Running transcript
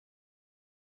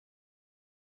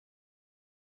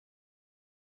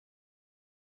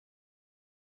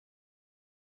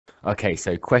Okay,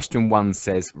 so question 1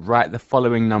 says, write the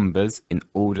following numbers in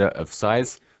order of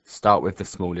size. Start with the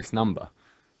smallest number.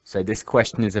 So this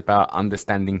question is about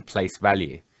understanding place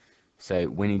value. So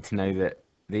we need to know that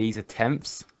these are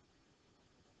tenths.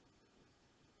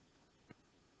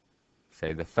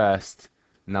 So the first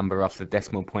number after the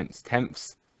decimal point is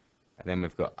tenths. And then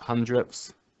we've got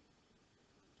hundredths,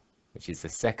 which is the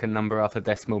second number after the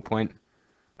decimal point.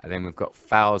 And then we've got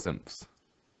thousandths.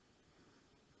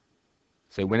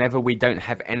 So whenever we don't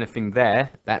have anything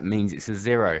there, that means it's a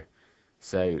 0.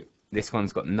 So this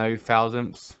one's got no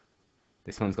thousandths,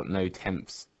 this one's got no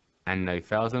tenths and no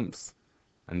thousandths,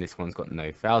 and this one's got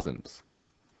no thousandths.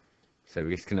 So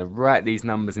we're just going to write these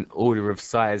numbers in order of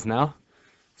size now.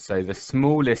 So the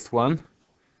smallest one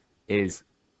is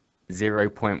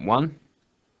 0.1.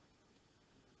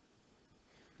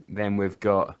 Then we've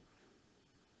got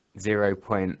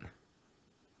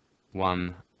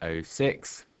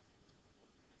 0.106.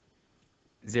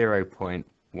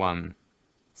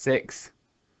 0.16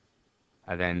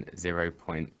 and then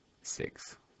 0.61.